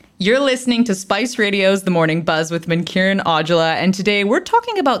You're listening to Spice Radio's The Morning Buzz with Mankiran Aujla, and today we're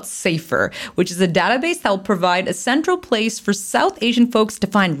talking about SAFR, which is a database that will provide a central place for South Asian folks to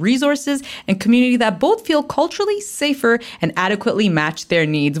find resources and community that both feel culturally safer and adequately match their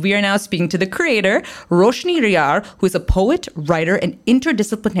needs. We are now speaking to the creator, Roshni Riyar, who is a poet, writer, and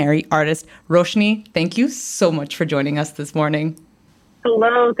interdisciplinary artist. Roshni, thank you so much for joining us this morning.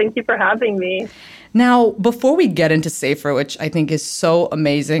 Hello, thank you for having me. Now, before we get into SAFR, which I think is so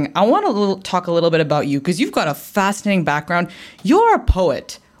amazing, I want to talk a little bit about you because you've got a fascinating background. You're a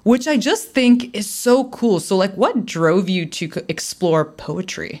poet, which I just think is so cool. So, what drove you to explore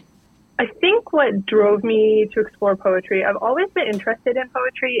poetry? I think what drove me to explore poetry, I've always been interested in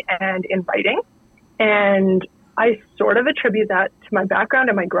poetry and in writing. And I sort of attribute that to my background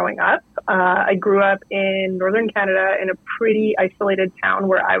and my growing up. I grew up in Northern Canada in a pretty isolated town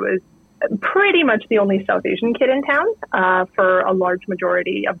where I was pretty much the only South Asian kid in town for a large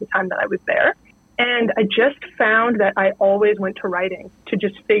majority of the time that I was there. And I just found that I always went to writing to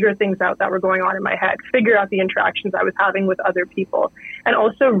just figure things out that were going on in my head, figure out the interactions I was having with other people. And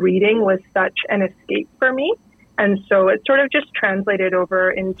also reading was such an escape for me. And so it sort of just translated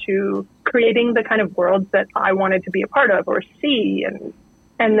over into creating the kind of worlds that I wanted to be a part of or see.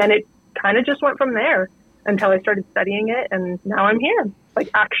 And then it kind of just went from there until I started studying it. And now I'm here,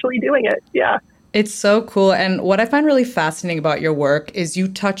 actually doing it. Yeah. It's so cool. And what I find really fascinating about your work is you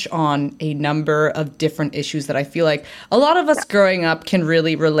touch on a number of different issues that I feel like a lot of us growing up can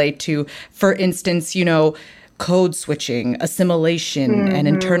really relate to. For instance, code switching, assimilation, and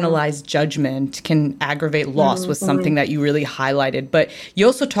internalized judgment can aggravate loss was something that you really highlighted. But you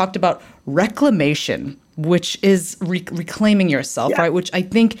also talked about reclamation, which is reclaiming yourself, right? Which I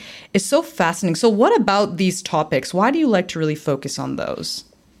think is so fascinating. So what about these topics? Why do you like to really focus on those?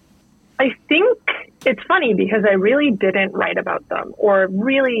 I think it's funny because I really didn't write about them or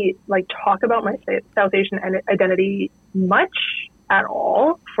really talk about my South Asian identity much at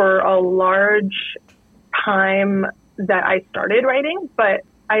all for a large time that I started writing. But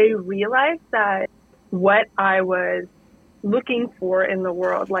I realized that what I was looking for in the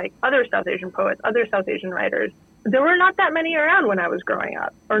world, like other South Asian poets, other South Asian writers, there were not that many around when I was growing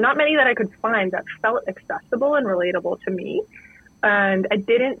up, or not many that I could find that felt accessible and relatable to me. And I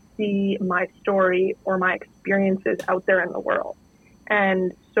didn't see my story or my experiences out there in the world.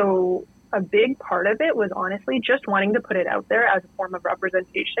 And so a big part of it was honestly just wanting to put it out there as a form of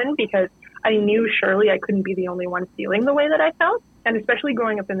representation, because I knew surely I couldn't be the only one feeling the way that I felt. And especially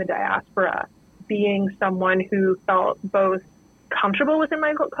growing up in the diaspora, being someone who felt both comfortable within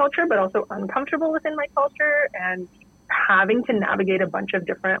my culture, but also uncomfortable within my culture, and having to navigate a bunch of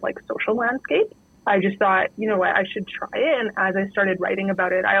different social landscapes. I just thought, you know what, I should try it. And as I started writing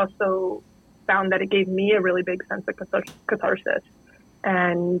about it, I also found that it gave me a really big sense of catharsis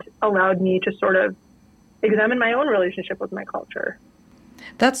and allowed me to sort of examine my own relationship with my culture.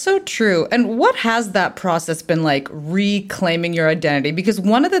 That's so true. And what has that process been like, reclaiming your identity? Because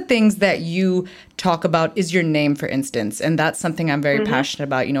one of the things that you talk about is your name, for instance. And that's something I'm very passionate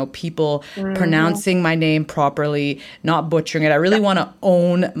about. People pronouncing my name properly, not butchering it. I really want to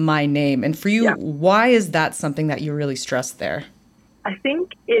own my name. And for you, why is that something that you really stress there? I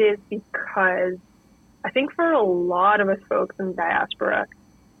think it is because I think for a lot of us folks in diaspora,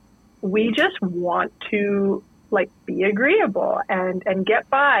 we just want to be agreeable and get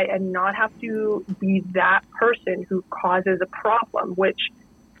by and not have to be that person who causes a problem, which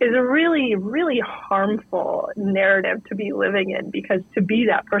is a really, really harmful narrative to be living in, because to be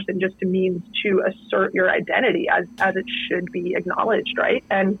that person just means to assert your identity as it should be acknowledged, right?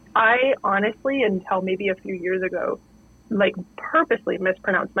 And I honestly, until maybe a few years ago, purposely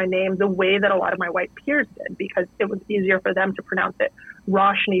mispronounced my name the way that a lot of my white peers did, because it was easier for them to pronounce it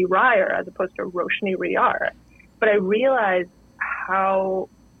Roshni Riyar as opposed to Roshni Riyar. But I realized how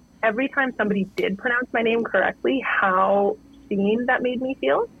every time somebody did pronounce my name correctly, how seen that made me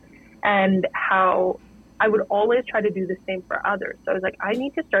feel, and how I would always try to do the same for others. So I was like, I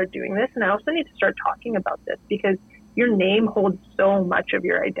need to start doing this, and I also need to start talking about this, because your name holds so much of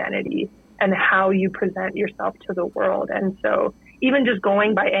your identity and how you present yourself to the world. And so even just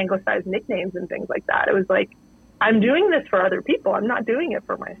going by anglicized nicknames and things like that, it was like, I'm doing this for other people. I'm not doing it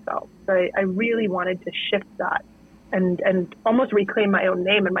for myself. So I really wanted to shift that and almost reclaim my own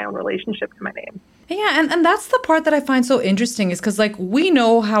name and my own relationship to my name. Yeah, and that's the part that I find so interesting, is because we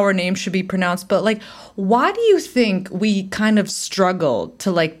know how our name should be pronounced, but why do you think we kind of struggle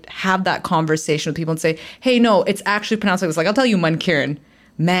to have that conversation with people and say, hey, no, it's actually pronounced like this? I'll tell you, Mankiran,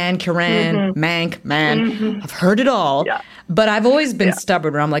 man, Kiran, mank, man. I've heard it all. Yeah. But I've always been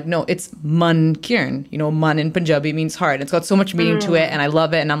stubborn where I'm like, no, it's man Kiran. You know, man in Punjabi means heart. It's got so much meaning to it and I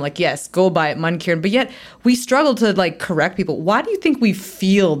love it. And I'm like, yes, go by it, man Kiran. But yet we struggle to like correct people. Why do you think we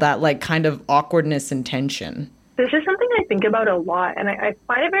feel that like kind of awkwardness and tension? This is something I think about a lot, and I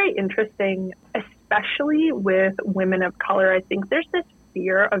find it very interesting, especially with women of color. I think there's this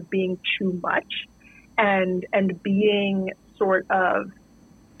fear of being too much and being sort of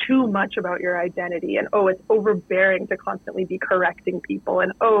too much about your identity. And, oh, it's overbearing to constantly be correcting people.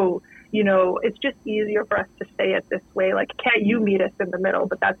 And, oh, you know, it's just easier for us to say it this way. Like, can't you meet us in the middle?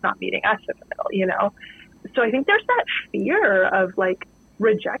 But that's not meeting us in the middle, you know? So I think there's that fear of, like,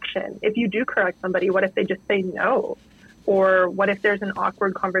 rejection. If you do correct somebody, what if they just say no? Or what if there's an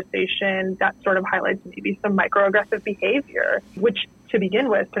awkward conversation that sort of highlights maybe some microaggressive behavior, which to begin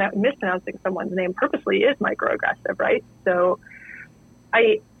with, mispronouncing someone's name purposely is microaggressive, right? So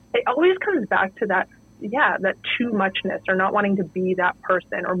it always comes back to that too muchness or not wanting to be that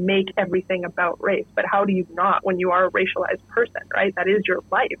person or make everything about race. But how do you not when you are a racialized person, right? That is your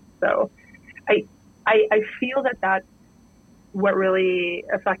life. So I feel that that's what really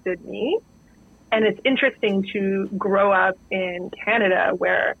affected me. And it's interesting to grow up in Canada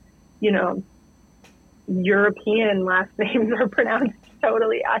where, you know, European last names are pronounced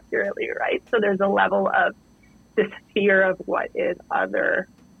totally accurately, right? So there's a level of this fear of what is other,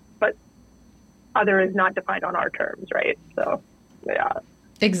 but other is not defined on our terms, right? So, yeah.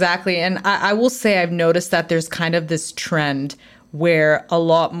 Exactly. And I will say I've noticed that there's kind of this trend where a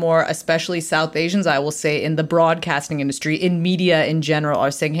lot more, especially South Asians, I will say, in the broadcasting industry, in media in general, are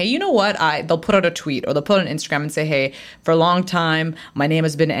saying, hey, you know what? They'll put out a tweet or they'll put on Instagram and say, hey, for a long time, my name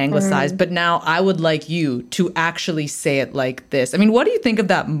has been anglicized, but now I would like you to actually say it like this. I mean, what do you think of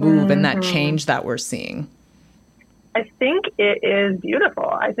that move and that change that we're seeing? I think it is beautiful.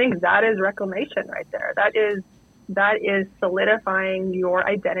 I think that is reclamation right there. That is solidifying your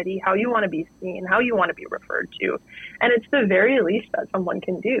identity, how you want to be seen, how you want to be referred to. And it's the very least that someone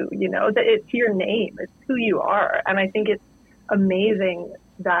can do, you know, that it's your name, it's who you are. And I think it's amazing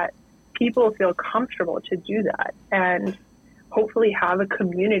that people feel comfortable to do that and hopefully have a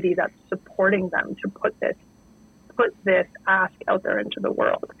community that's supporting them to put this ask out there into the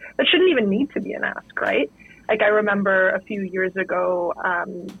world. That shouldn't even need to be an ask, right? Like I remember a few years ago,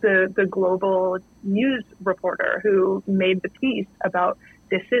 the global news reporter who made the piece about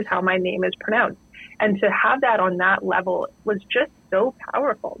this is how my name is pronounced. And to have that on that level was just so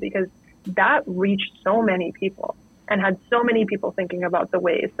powerful because that reached so many people and had so many people thinking about the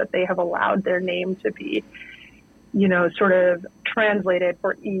ways that they have allowed their name to be, you know, sort of translated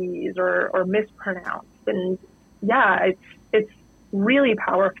for ease or mispronounced. And yeah, it's really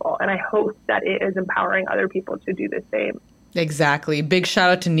powerful. And I hope that it is empowering other people to do the same. Exactly. Big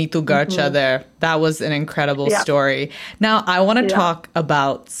shout out to Neetu Garcha there. That was an incredible story. Now, I want to talk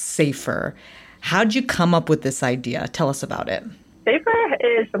about SAFR. How'd you come up with this idea? Tell us about it. SAFR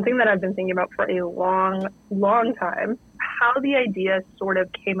is something that I've been thinking about for a long, long time. How the idea sort of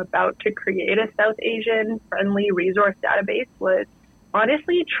came about to create a South Asian friendly resource database was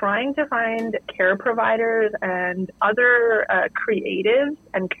honestly trying to find care providers and other creatives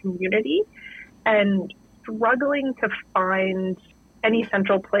and community and struggling to find any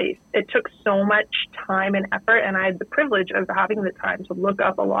central place. It took so much time and effort, and I had the privilege of having the time to look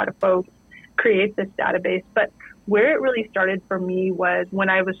up a lot of folks, create this database. But where it really started for me was when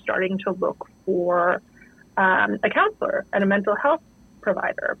I was starting to look for a counselor and a mental health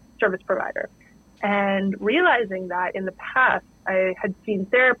service provider, and realizing that in the past I had seen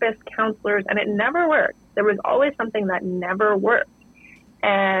therapists, counselors, and it never worked. There was always something that never worked.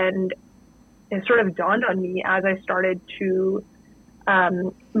 And it sort of dawned on me as I started to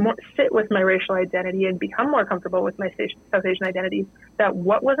sit with my racial identity and become more comfortable with my South Asian identity, that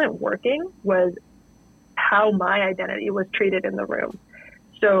what wasn't working was how my identity was treated in the room.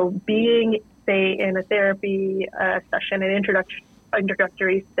 So being, say, in a therapy session, an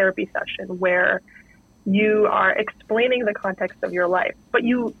introductory therapy session where you are explaining the context of your life, but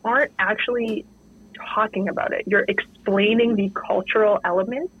you aren't actually talking about it. You're explaining the cultural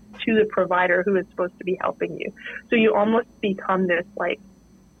elements to the provider who is supposed to be helping you. So you almost become this like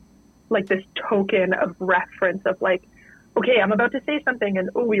this token of reference of like, okay, I'm about to say something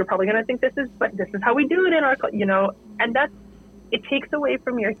and oh, you're probably going to think this is how we do it in our, you know, and it takes away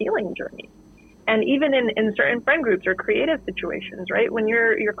from your healing journey. And even in certain friend groups or creative situations, right? When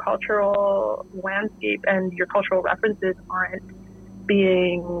your cultural landscape and your cultural references aren't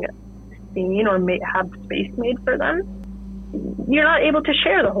being seen or have space made for them, you're not able to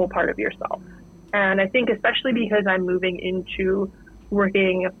share the whole part of yourself. And I think especially because I'm moving into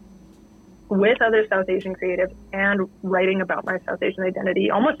working with other South Asian creatives and writing about my South Asian identity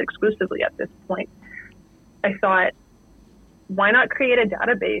almost exclusively at this point, I thought, why not create a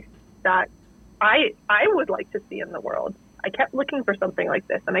database that I would like to see in the world? I kept looking for something like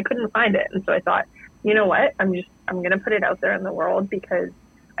this and I couldn't find it. And so I thought, you know what, I'm going to put it out there in the world, because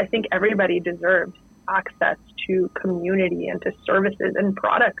I think everybody deserves access to community and to services and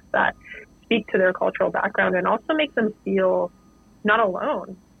products that speak to their cultural background and also make them feel not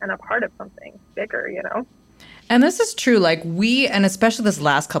alone and a part of something bigger, you know? And this is true. Like and especially this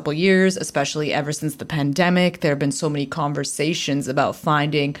last couple years, especially ever since the pandemic, there have been so many conversations about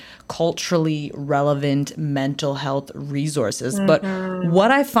finding culturally relevant mental health resources. Mm-hmm. But what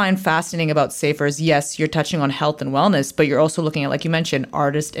I find fascinating about SAFR is, yes, you're touching on health and wellness, but you're also looking at, like you mentioned,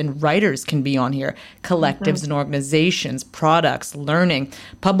 artists and writers can be on here, collectives and organizations, products, learning,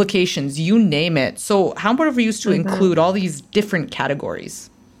 publications, you name it. So how important for you to include all these different categories?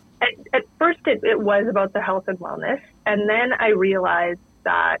 At first, it was about the health and wellness. And then I realized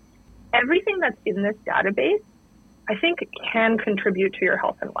that everything that's in this database, I think, can contribute to your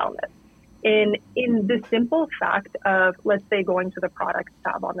health and wellness. In the simple fact of, let's say, going to the products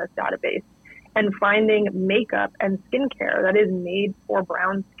tab on this database and finding makeup and skincare that is made for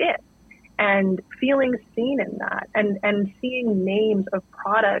brown skin and feeling seen in that, and seeing names of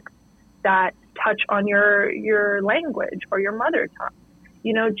products that touch on your language or your mother tongue.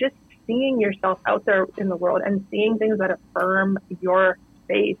 You know, just seeing yourself out there in the world and seeing things that affirm your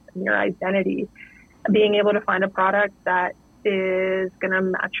space and your identity, being able to find a product that is going to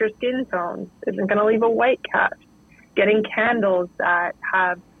match your skin tone, isn't going to leave a white cast, getting candles that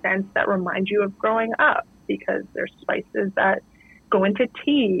have scents that remind you of growing up because there's spices that go into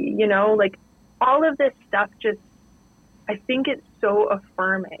tea, you know, like all of this stuff just, I think it's so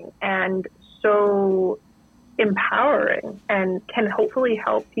affirming and so empowering and can hopefully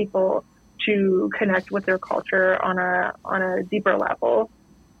help people to connect with their culture on a deeper level,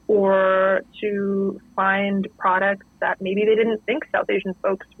 or to find products that maybe they didn't think South Asian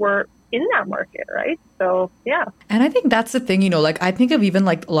folks were in that market, right? So, yeah. And I think that's the thing, you know, like I think of even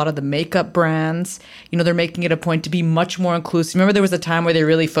like a lot of the makeup brands, you know, they're making it a point to be much more inclusive. Remember there was a time where they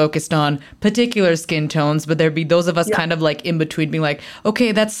really focused on particular skin tones, but there'd be those of us kind of like in between being like,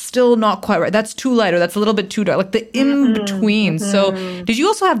 okay, that's still not quite right. That's too light or that's a little bit too dark, like the in between. So did you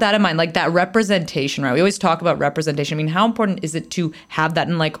also have that in mind, like that representation, right? We always talk about representation. I mean, how important is it to have that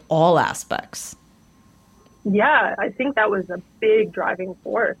in like all aspects? Yeah, I think that was a big driving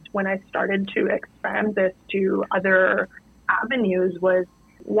force when I started to expand this to other avenues. Was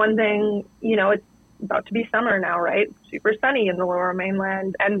one thing, you know, it's about to be summer now, right? Super sunny in the Lower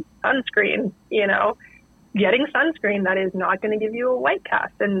Mainland, and sunscreen, you know, getting sunscreen that is not going to give you a white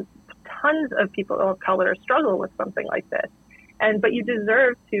cast. And tons of people of color struggle with something like this. But you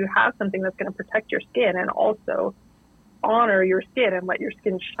deserve to have something that's going to protect your skin and also honor your skin and let your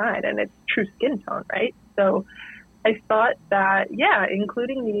skin shine and its true skin tone, right? So I thought that, yeah,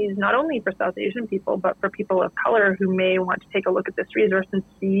 including these not only for South Asian people, but for people of color who may want to take a look at this resource and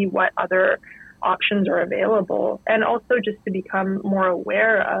see what other options are available, and also just to become more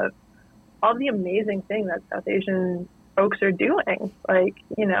aware of all the amazing things that South Asian folks are doing, like,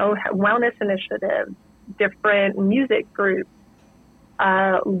 you know, wellness initiatives, different music groups,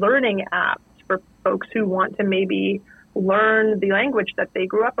 learning apps for folks who want to maybe learn the language that they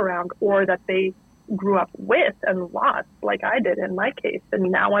grew up around or that they grew up with and lost, like I did in my case. And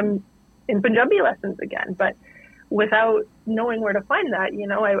now I'm in Punjabi lessons again. But without knowing where to find that, you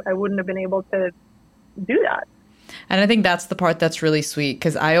know, I wouldn't have been able to do that. And I think that's the part that's really sweet,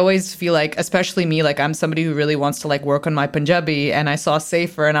 because I always feel like, especially me, like I'm somebody who really wants to like work on my Punjabi, and I saw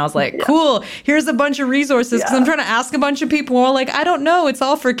SAFR and I was like, cool, here's a bunch of resources, because I'm trying to ask a bunch of people who are like, I don't know, it's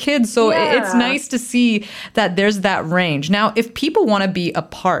all for kids. So it's nice to see that there's that range. Now, if people want to be a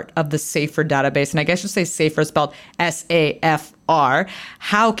part of the SAFR database, and I guess you say SAFR spelled SAFR,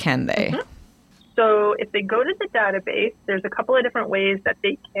 how can they? So if they go to the database, there's a couple of different ways that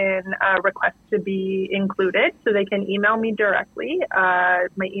they can request to be included. So they can email me directly. My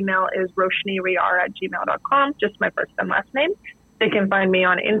email is roshniriyar@gmail.com, just my first and last name. They can find me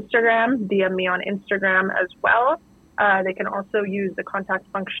on Instagram, DM me on Instagram as well. They can also use the contact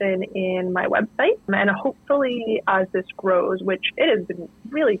function in my website. And hopefully as this grows, which it has been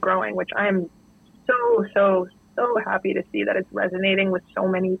really growing, which I am so happy to see that it's resonating with so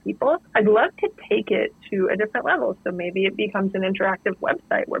many people. I'd love to take it to a different level. So maybe it becomes an interactive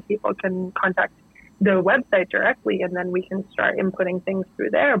website where people can contact the website directly, and then we can start inputting things through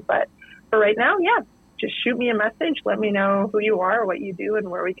there. But for right now, just shoot me a message. Let me know who you are, what you do,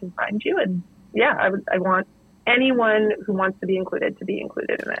 and where we can find you. And I want anyone who wants to be included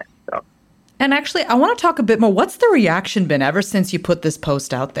in it. So. And actually, I want to talk a bit more. What's the reaction been ever since you put this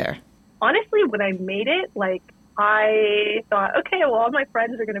post out there? Honestly, when I made it, I thought, okay, well, all my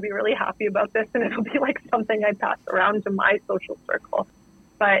friends are going to be really happy about this, and it'll be something I pass around to my social circle.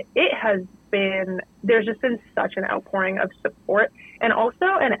 But there's just been such an outpouring of support, and also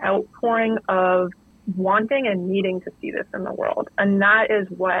an outpouring of wanting and needing to see this in the world. And that is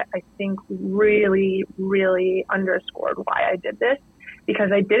what I think really, really underscored why I did this,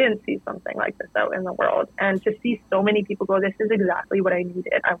 because I didn't see something like this out in the world. And to see so many people go, this is exactly what I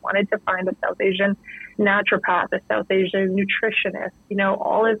needed. I wanted to find a South Asian naturopath, a South Asian nutritionist,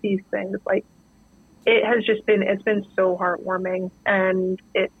 all of these things. It's been so heartwarming, and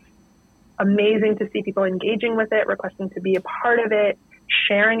it's amazing to see people engaging with it, requesting to be a part of it,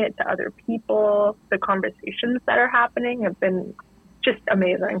 sharing it to other people. The conversations that are happening have been just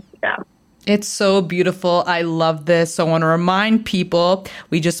amazing. Yeah. It's so beautiful. I love this. So I want to remind people,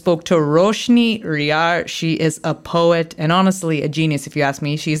 we just spoke to Roshni Riyar. She is a poet and honestly a genius, if you ask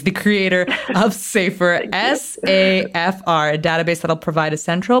me. She's the creator of SAFR, SAFR, a database that'll provide a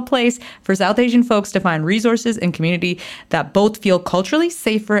central place for South Asian folks to find resources and community that both feel culturally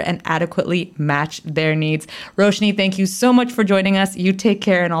safer and adequately match their needs. Roshni, thank you so much for joining us. You take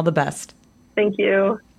care and all the best. Thank you.